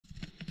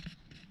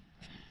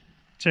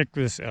Check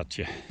this out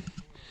here.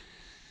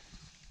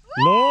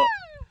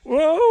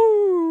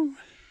 Whoa!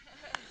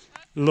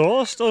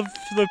 Last of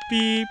the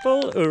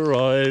people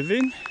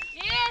arriving.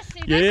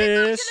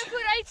 Yes.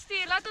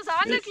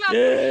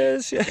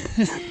 Yes.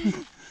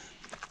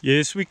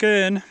 Yes, we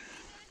can.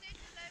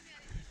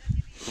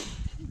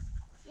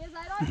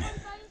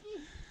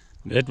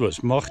 That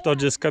was Magda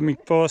just coming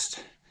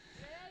past.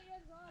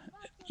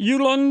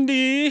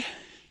 Yolandi.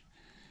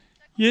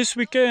 Yes,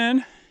 we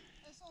can.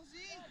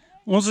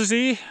 Ons is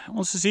hier.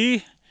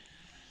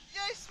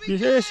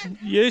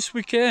 Yes,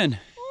 we can.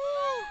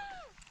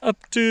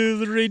 Up to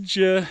the ridge,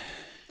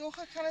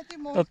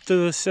 up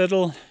to the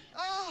saddle.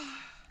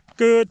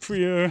 Good for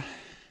you.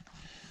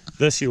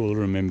 This you will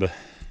remember.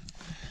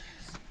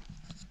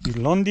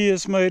 Yolandi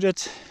has made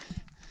it.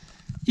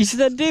 Is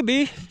that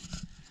Debbie?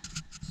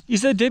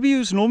 Is that Debbie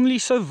who's normally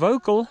so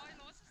vocal?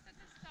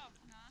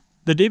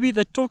 The Debbie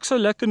that talks so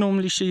lekker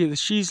normally,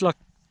 she's like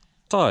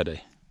tired, eh?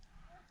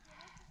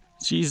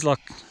 She's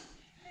like...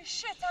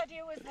 Shit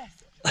idea was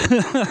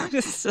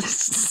this.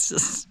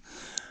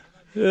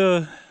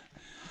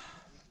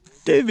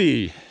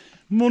 Debbie,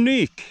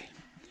 Monique.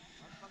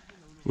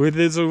 Where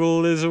there's a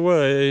will, there's a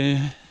way.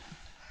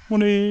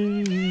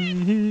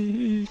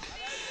 Monique.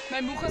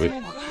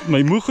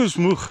 My moeg is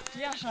moeg.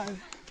 Ja, zo.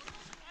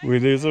 Where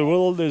there's a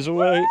will, there's a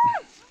way.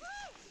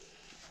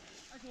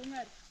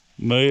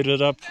 Made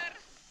it up.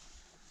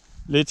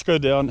 Let's go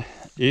down.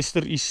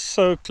 Esther is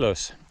so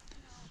close.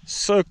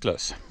 So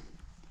close.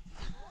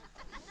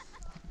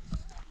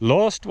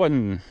 Last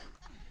one.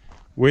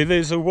 Where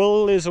there's a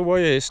will, there's a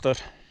way, Esther.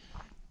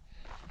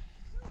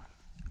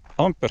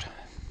 Amper.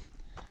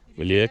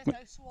 Wil jy ek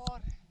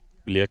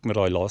met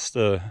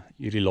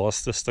hierdie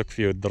laaste stuk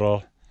vir jou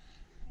dra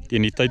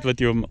teen die tyd wat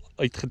jy hom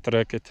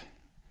uitgetrek het.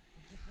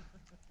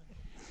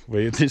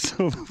 Wil jy dit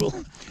so wil?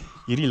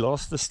 Hierdie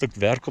laaste stuk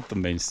werk op die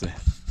mense.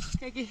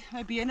 Kyk,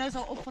 my bene is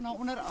al op van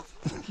onder af.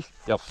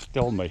 Ja,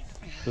 vertel my.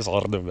 Dis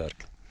harde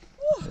werk.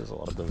 Dis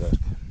harde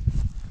werk.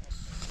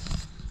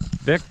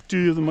 Back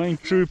to the main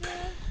troop.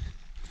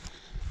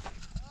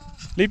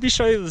 Let me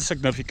show you the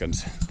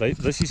significance.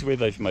 This is where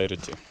they've made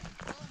it to.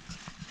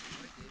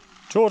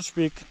 George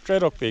Peak,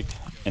 Tradock Peak,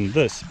 and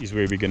this is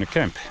where we're going to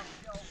camp.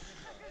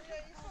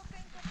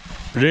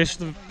 The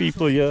rest of the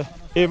people here,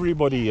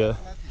 everybody here,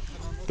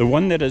 the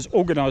one that has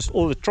organized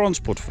all the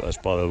transport for us,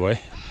 by the way,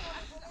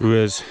 who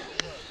has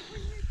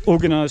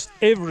organized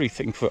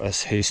everything for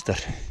us, Hester.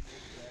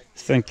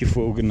 Thank you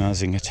for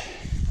organizing it.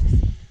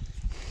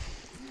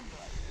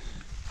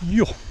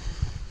 Yo.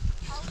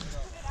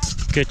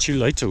 Catch you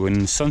later when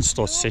the sun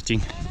starts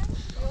setting,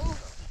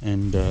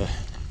 and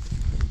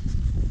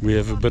we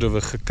have a bit of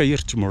a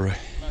gekuier tomorrow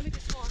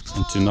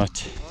and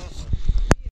tonight.